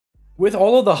With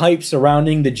all of the hype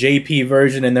surrounding the JP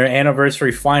version and their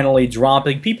anniversary finally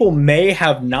dropping, people may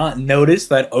have not noticed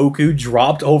that Ooku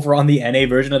dropped over on the NA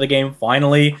version of the game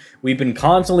finally. We've been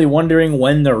constantly wondering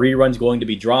when the rerun's going to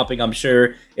be dropping. I'm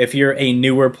sure if you're a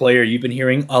newer player, you've been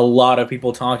hearing a lot of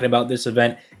people talking about this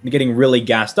event and getting really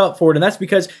gassed up for it, and that's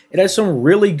because it has some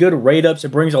really good raid ups. It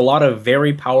brings a lot of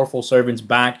very powerful servants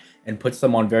back and puts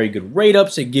them on very good raid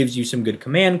ups. It gives you some good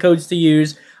command codes to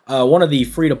use. One of the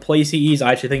free-to-play CEs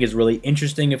I actually think is really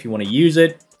interesting if you want to use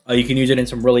it. You can use it in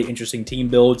some really interesting team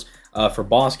builds for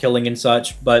boss killing and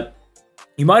such, but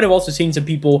you might have also seen some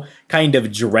people kind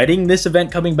of dreading this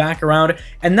event coming back around,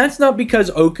 and that's not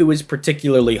because Ooku is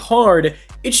particularly hard,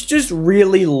 it's just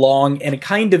really long and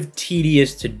kind of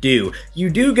tedious to do. You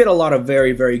do get a lot of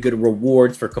very, very good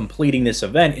rewards for completing this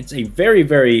event. It's a very,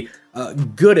 very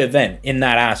good event in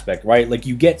that aspect, right? Like,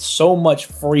 you get so much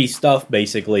free stuff,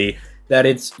 basically, that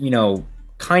it's, you know,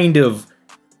 kind of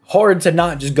hard to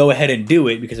not just go ahead and do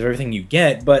it because of everything you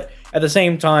get. But at the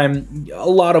same time, a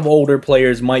lot of older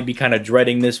players might be kind of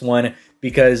dreading this one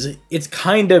because it's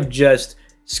kind of just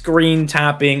screen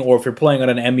tapping, or if you're playing on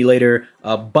an emulator,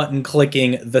 button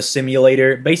clicking the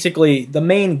simulator. Basically, the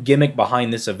main gimmick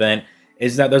behind this event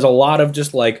is that there's a lot of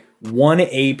just like 1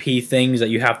 AP things that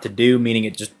you have to do, meaning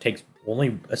it just takes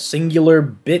only a singular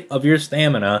bit of your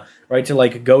stamina, right, to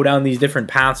like go down these different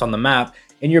paths on the map,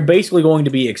 and you're basically going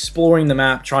to be exploring the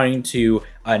map, trying to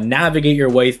navigate your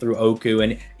way through Ooku.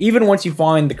 And even once you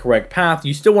find the correct path,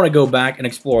 you still want to go back and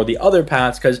explore the other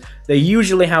paths, because they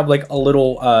usually have like a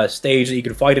little stage that you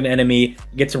can fight an enemy,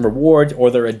 get some rewards, or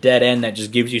they're a dead end that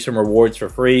just gives you some rewards for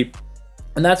free.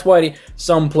 And that's why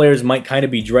some players might kind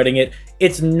of be dreading it.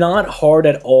 It's not hard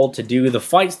at all to do. The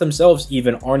fights themselves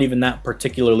even aren't even that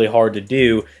particularly hard to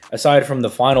do, aside from the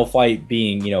final fight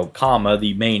being, you know, Kama,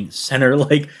 the main center,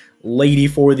 like, lady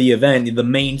for the event, the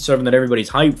main servant that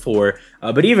everybody's hyped for.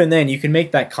 But even then, you can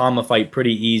make that Kama fight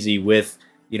pretty easy with,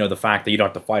 you know, the fact that you don't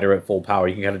have to fight her at full power.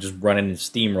 You can kind of just run in and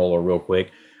steamroll her real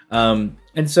quick.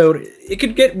 And so it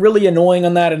could get really annoying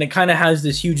on that, and it kind of has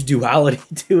this huge duality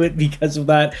to it because of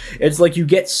that. It's like you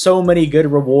get so many good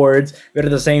rewards, but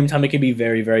at the same time, it can be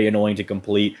very, very annoying to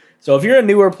complete. So if you're a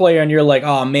newer player and you're like,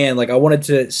 oh man, like I wanted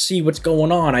to see what's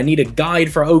going on, I need a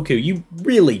guide for Ooku, you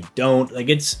really don't. Like,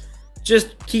 it's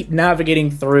just keep navigating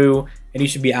through, and you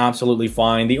should be absolutely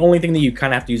fine. The only thing that you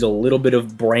kind of have to use a little bit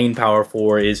of brain power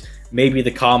for is maybe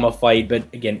the Kama fight, but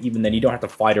again, even then, you don't have to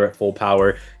fight her at full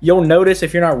power. You'll notice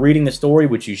if you're not reading the story,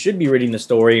 which you should be reading the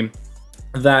story,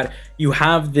 that you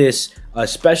have this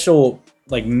special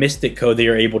like mystic code that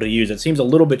you're able to use. It seems a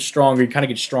little bit stronger. You kind of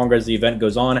get stronger as the event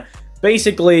goes on.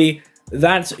 Basically,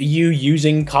 that's you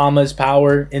using Kama's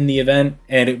power in the event,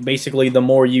 and basically the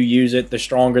more you use it, the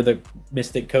stronger the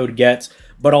mystic code gets,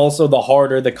 but also the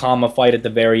harder the Kama fight at the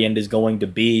very end is going to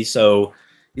be. So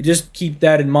you just keep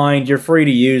that in mind. You're free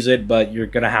to use it, but you're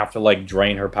gonna have to like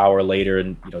drain her power later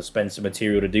and, you know, spend some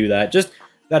material to do that. Just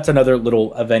that's another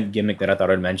little event gimmick that I thought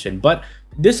I'd mention. But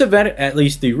this event, at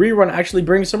least the rerun, actually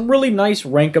brings some really nice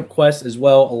rank up quests as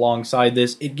well alongside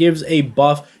this. It gives a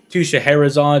buff to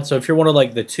Scheherazade, so if you're one of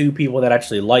like the 2 people that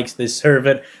actually likes this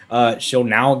servant, she'll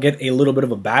now get a little bit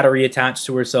of a battery attached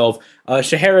to herself.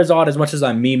 Scheherazade, as much as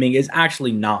I'm memeing, is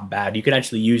actually not bad. You can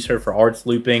actually use her for arts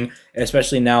looping,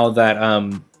 especially now that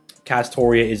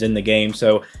Castoria is in the game.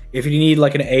 So if you need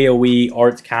like an AoE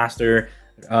arts caster,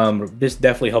 this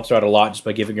definitely helps her out a lot just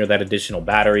by giving her that additional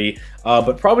battery.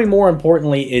 But probably more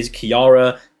importantly is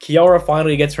Kiara. Kiara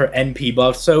finally gets her NP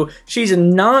buff, so she's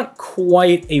not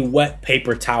quite a wet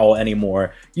paper towel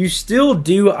anymore. You still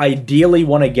do ideally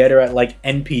want to get her at like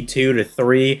NP 2 to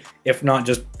 3, if not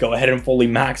just go ahead and fully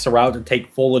max her out to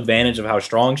take full advantage of how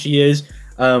strong she is.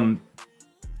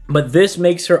 But this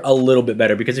makes her a little bit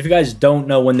better, because if you guys don't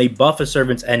know, when they buff a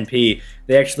servant's NP,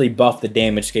 they actually buff the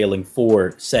damage scaling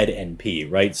for said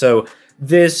NP, right? So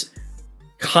this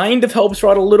kind of helps her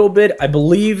out a little bit. I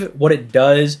believe what it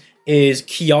does is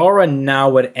Kiara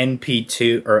now at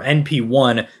NP2 or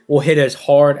NP1 will hit as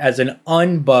hard as an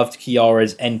unbuffed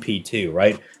Kiara's NP2,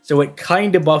 right? So it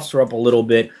kind of buffs her up a little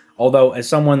bit, although as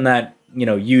someone that, you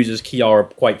know, uses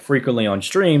Kiara quite frequently on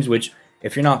streams, which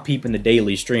if you're not peeping the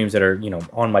daily streams that are, you know,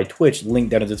 on my Twitch,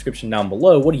 link down in the description down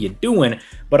below, what are you doing?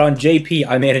 But on JP,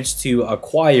 I managed to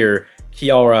acquire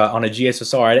Kiara on a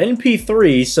GSSR at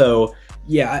NP3, so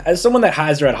yeah, as someone that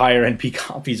has her at higher NP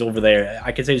copies over there,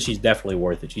 I can say that she's definitely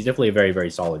worth it. She's definitely a very, very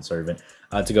solid servant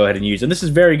to go ahead and use, and this is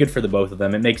very good for the both of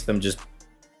them. It makes them just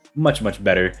much, much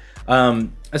better.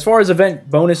 As far as event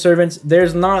bonus servants,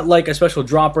 there's not like a special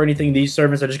drop or anything. These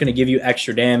servants are just going to give you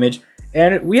extra damage,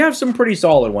 and we have some pretty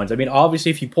solid ones. I mean,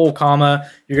 obviously, if you pull Kama,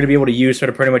 you're going to be able to use her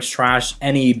to pretty much trash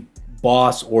any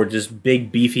boss or just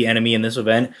big beefy enemy in this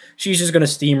event, she's just going to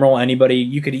steamroll anybody.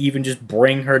 You could even just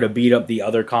bring her to beat up the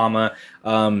other Kama.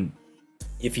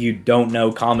 If you don't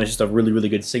know, Kama is just a really, really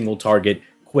good single target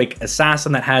quick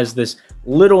assassin that has this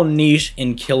little niche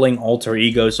in killing alter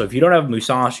egos. So if you don't have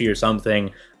Musashi or something,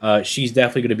 she's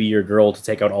definitely going to be your girl to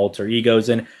take out alter egos.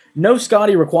 And no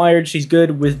Scotty required. She's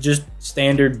good with just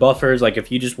standard buffers. Like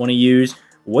if you just want to use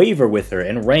Waver with her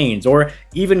and Reigns, or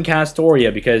even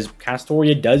Castoria, because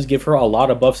Castoria does give her a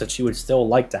lot of buffs that she would still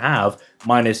like to have,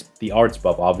 minus the arts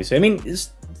buff, obviously. I mean,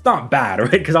 it's not bad,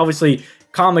 right? Because obviously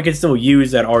Kama can still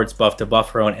use that arts buff to buff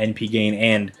her own NP gain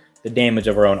and the damage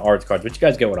of her own arts cards, but you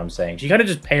guys get what I'm saying. She kind of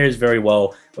just pairs very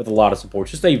well with a lot of support.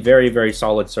 Just a very, very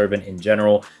solid servant in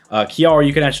general. Kiara,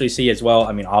 you can actually see as well.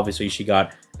 I mean, obviously she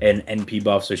got an NP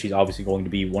buff, so she's obviously going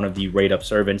to be one of the raid up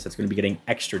servants that's going to be getting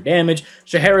extra damage.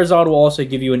 Scheherazade will also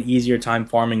give you an easier time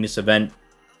farming this event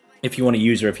if you want to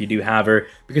use her, if you do have her,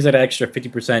 because of that extra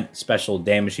 50% special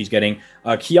damage she's getting.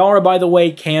 Kiara, by the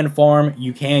way, can farm.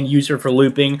 You can use her for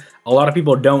looping. A lot of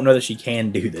people don't know that she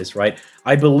can do this, right?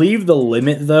 I believe the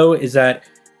limit, though, is that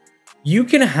you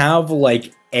can have,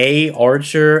 like, a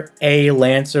archer, a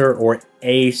lancer, or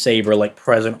a saber, like,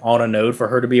 present on a node for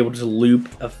her to be able to loop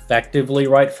effectively,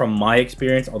 right? From my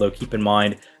experience, although keep in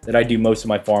mind that I do most of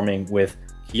my farming with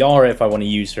Kiara if I want to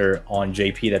use her on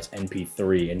JP, that's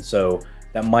NP3, and so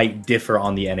that might differ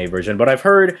on the NA version. But I've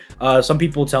heard some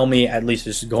people tell me, at least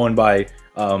just going by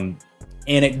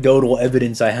anecdotal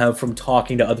evidence I have from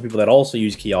talking to other people that also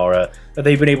use Kiara, that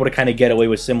they've been able to kind of get away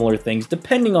with similar things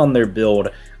depending on their build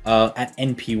at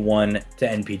NP1 to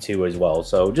NP2 as well.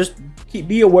 So just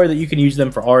be aware that you can use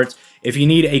them for arts. If you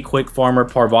need a quick farmer,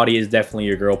 Parvati is definitely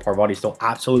your girl. Parvati still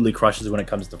absolutely crushes when it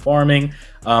comes to farming,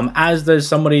 as does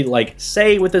somebody like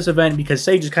Sei with this event, because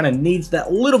Sei just kind of needs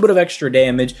that little bit of extra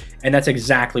damage, and that's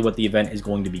exactly what the event is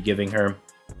going to be giving her.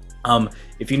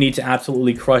 If you need to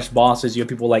absolutely crush bosses, you have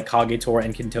people like Kagetora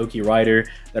and Kentoki Rider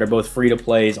that are both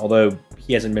free-to-plays, although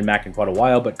he hasn't been back in quite a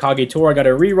while. But Kagetora got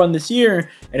a rerun this year,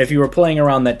 and if you were playing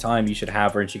around that time, you should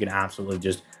have her, and she can absolutely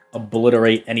just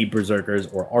obliterate any berserkers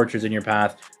or archers in your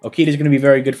path. Okita's going to be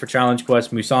very good for challenge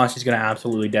quests. Musashi's going to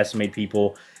absolutely decimate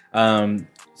people.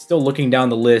 Still looking down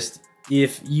the list,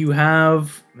 if you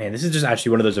have... Man, this is just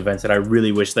actually one of those events that I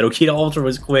really wish that Okita Ultra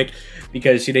was quick,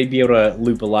 because she'd be able to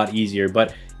loop a lot easier.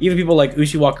 But even people like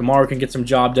Uchiwa Kamaru can get some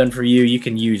job done for you. You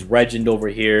can use Regend over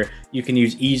here. You can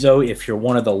use Izo if you're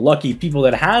one of the lucky people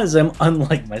that has them,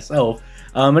 unlike myself.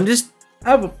 And just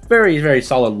have a very, very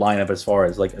solid lineup as far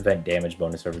as like event damage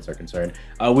bonus servants are concerned.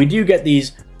 We do get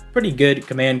these pretty good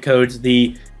command codes.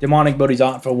 The Demonic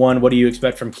Bodhisattva one, what do you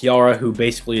expect from Kiara, who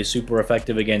basically is super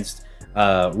effective against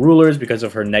rulers because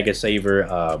of her Nega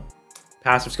Saver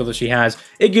passive skill that she has.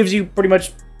 It gives you pretty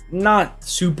much not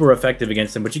super effective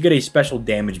against them, but you get a special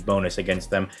damage bonus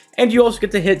against them, and you also get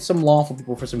to hit some lawful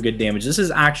people for some good damage. This is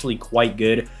actually quite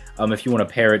good if you want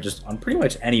to pair it just on pretty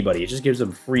much anybody. It just gives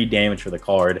them free damage for the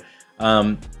card.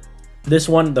 This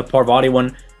one, the Parvati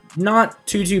one, not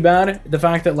too bad. The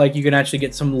fact that like you can actually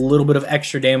get some little bit of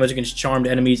extra damage against charmed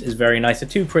enemies is very nice. The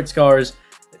 2 crit scars,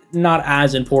 not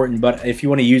as important, but if you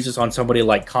want to use this on somebody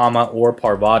like Kama or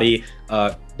Parvati,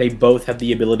 they both have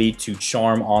the ability to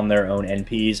charm on their own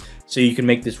NPs, so you can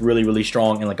make this really, really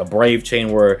strong in like a Brave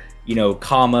chain where, you know,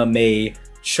 Kama may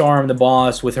charm the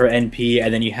boss with her NP,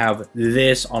 and then you have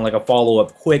this on like a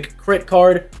follow-up quick crit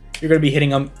card. You're going to be hitting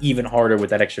them even harder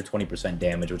with that extra 20%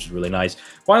 damage, which is really nice.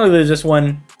 Finally, there's this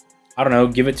one. I don't know,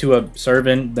 give it to a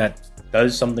servant that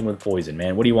does something with poison,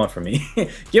 man. What do you want from me?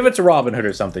 Give it to Robin Hood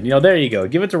or something. You know, there you go.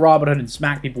 Give it to Robin Hood and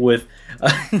smack people with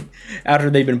after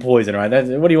they've been poisoned, right?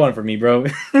 What do you want from me, bro?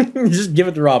 Just give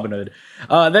it to Robin Hood.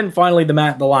 Then finally, the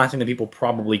last thing that people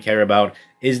probably care about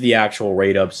is the actual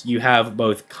raid ups. You have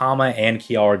both Kama and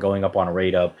Kiara going up on a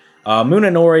raid up.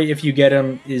 Munenori, if you get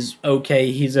him, is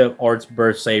okay. He's an Arts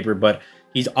Burst Saber, but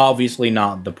he's obviously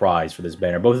not the prize for this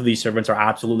banner. Both of these servants are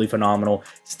absolutely phenomenal.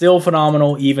 Still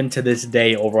phenomenal even to this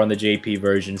day over on the JP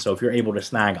version. So if you're able to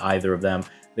snag either of them,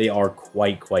 they are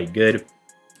quite good.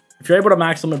 If you're able to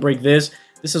max limit break this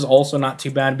is also not too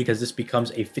bad, because this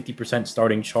becomes a 50%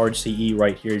 starting charge CE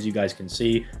right here, as you guys can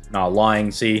see. Not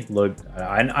lying, see, look,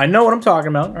 I know what I'm talking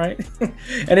about, right?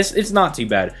 And it's not too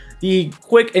bad. The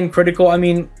quick and critical, I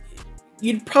mean,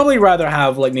 you'd probably rather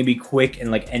have like maybe quick and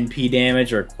like NP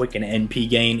damage, or quick and NP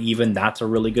gain even. That's a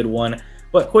really good one.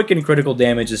 But quick and critical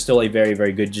damage is still a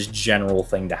very good just general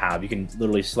thing to have. You can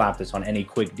literally slap this on any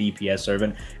quick DPS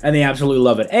servant and they absolutely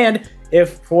love it. And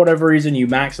if for whatever reason you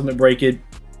max limit break it,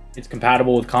 it's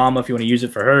compatible with Kama if you want to use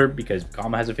it for her, because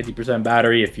Kama has a 50%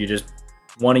 battery if you just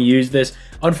want to use this.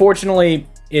 Unfortunately,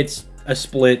 it's a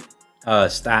split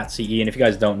stat CE, and if you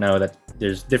guys don't know that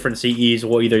there's different CEs,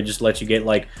 will either just let you get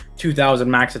like 2000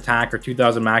 max attack or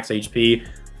 2000 max HP.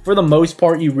 For the most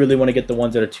part, you really want to get the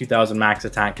ones that are 2000 max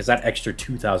attack, because that extra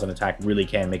 2000 attack really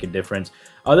can make a difference.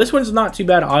 This one's not too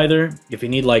bad either. If you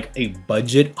need like a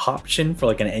budget option for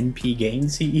like an NP gain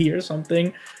CE or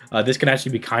something, this can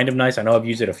actually be kind of nice. I know I've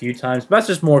used it a few times, but that's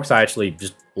just more because I actually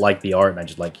just like the art and I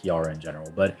just like Kiara in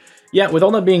general. But yeah, with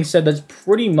all that being said, that's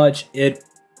pretty much it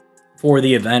for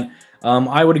the event.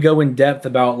 I would go in depth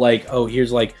about like, oh,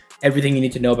 here's like everything you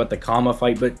need to know about the Kama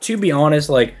fight. But to be honest,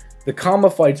 like, the Kama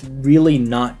fight's really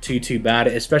not too bad,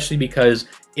 especially because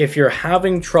if you're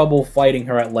having trouble fighting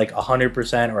her at like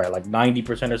 100% or at like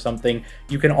 90% or something,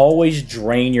 you can always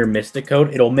drain your Mystic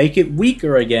Code. It'll make it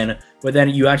weaker again, but then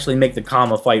you actually make the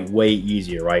Kama fight way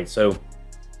easier, right? So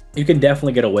you can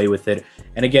definitely get away with it.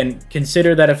 And again,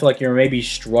 consider that if like you're maybe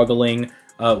struggling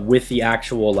with the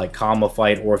actual like Kama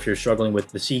fight, or if you're struggling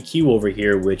with the CQ over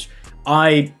here, which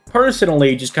I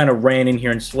personally just kind of ran in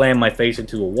here and slammed my face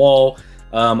into a wall.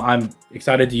 I'm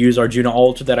excited to use Arjuna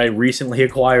Ultra that I recently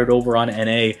acquired over on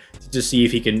NA to see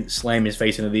if he can slam his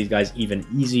face into these guys even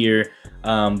easier.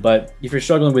 But if you're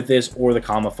struggling with this or the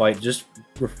Kama fight, just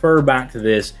refer back to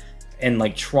this and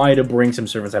like try to bring some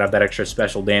servants that have that extra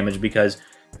special damage, because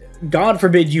God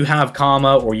forbid you have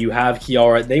Kama or you have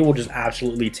Kiara, they will just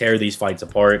absolutely tear these fights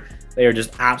apart. They are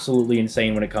just absolutely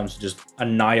insane when it comes to just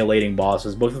annihilating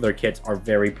bosses. Both of their kits are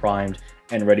very primed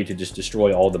and ready to just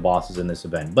destroy all the bosses in this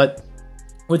event. But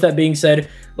with that being said,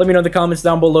 let me know in the comments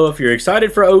down below if you're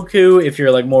excited for Ooku, if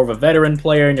you're like more of a veteran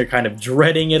player and you're kind of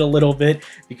dreading it a little bit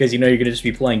because you know you're going to just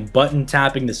be playing button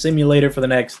tapping the simulator for the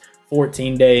next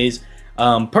 14 days.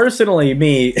 Personally,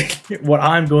 me, what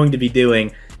I'm going to be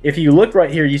doing, if you look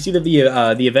right here, you see that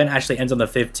the event actually ends on the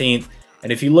 15th.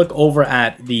 And if you look over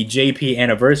at the JP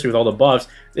anniversary with all the buffs,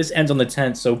 this ends on the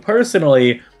 10th. So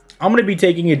personally, I'm going to be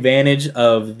taking advantage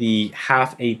of the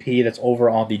half AP that's over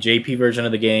on the JP version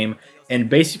of the game and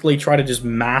basically try to just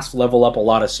mass level up a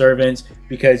lot of servants,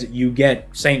 because you get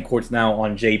Saint Quartz now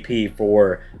on JP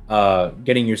for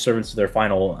getting your servants to their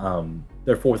final,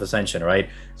 their 4th ascension, right?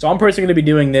 So I'm personally going to be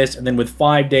doing this, and then with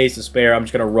 5 days to spare, I'm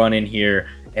just going to run in here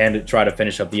and try to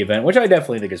finish up the event, which I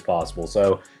definitely think is possible.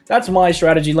 So that's my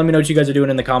strategy. Let me know what you guys are doing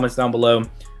in the comments down below.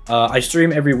 I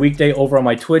stream every weekday over on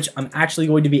my Twitch. I'm actually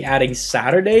going to be adding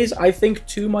Saturdays, I think,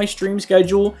 to my stream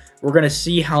schedule. We're going to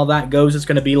see how that goes. It's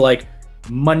going to be like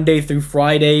Monday through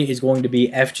Friday is going to be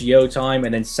FGO time,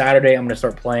 and then Saturday I'm going to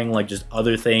start playing like just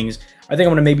other things. I think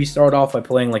I'm going to maybe start off by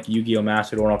playing like Yu-Gi-Oh!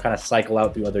 Master Duel, and I'll kind of cycle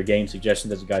out through other game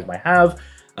suggestions that you guys might have.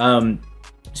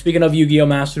 Speaking of Yu-Gi-Oh!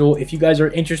 Master Duel, if you guys are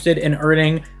interested in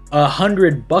earning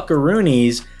 100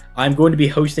 buckaroonies, I'm going to be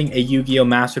hosting a Yu-Gi-Oh!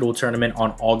 Master Duel tournament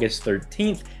on August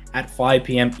 13th at 5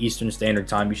 p.m. Eastern Standard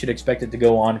Time. You should expect it to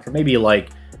go on for maybe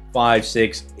like 5,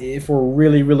 6. If we're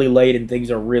really late and things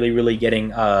are really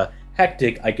getting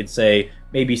hectic, I could say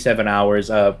maybe 7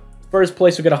 hours. First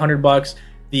place will get 100 bucks.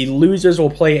 The losers will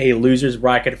play a losers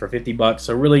bracket for 50 bucks.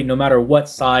 So really, no matter what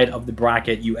side of the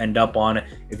bracket you end up on,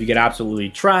 if you get absolutely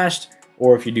trashed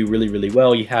or if you do really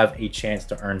well, you have a chance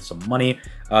to earn some money.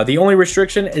 The only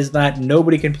restriction is that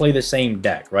nobody can play the same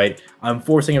deck, right? I'm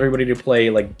forcing everybody to play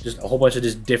like just a whole bunch of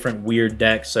just different weird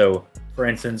decks. So for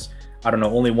instance, I don't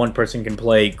know, only one person can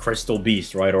play Crystal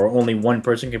Beast, right? Or only one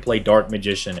person can play Dark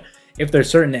Magician. If there's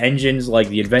certain engines like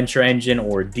the Adventure Engine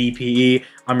or DPE,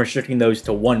 I'm restricting those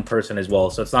to one person as well.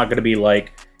 So it's not going to be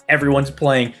like everyone's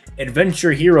playing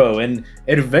Adventure Hero and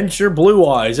Adventure Blue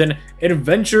Eyes and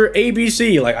Adventure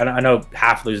ABC. Like, I know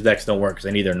half of those decks don't work because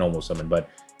they need their normal summon, but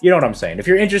you know what I'm saying. If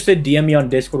you're interested, DM me on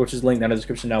Discord, which is linked down in the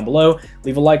description down below.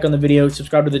 Leave a like on the video,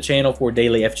 subscribe to the channel for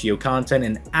daily FGO content,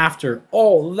 and after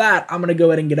all that, I'm going to go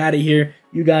ahead and get out of here.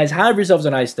 You guys have yourselves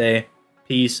a nice day.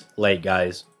 Peace. Late,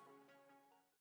 guys.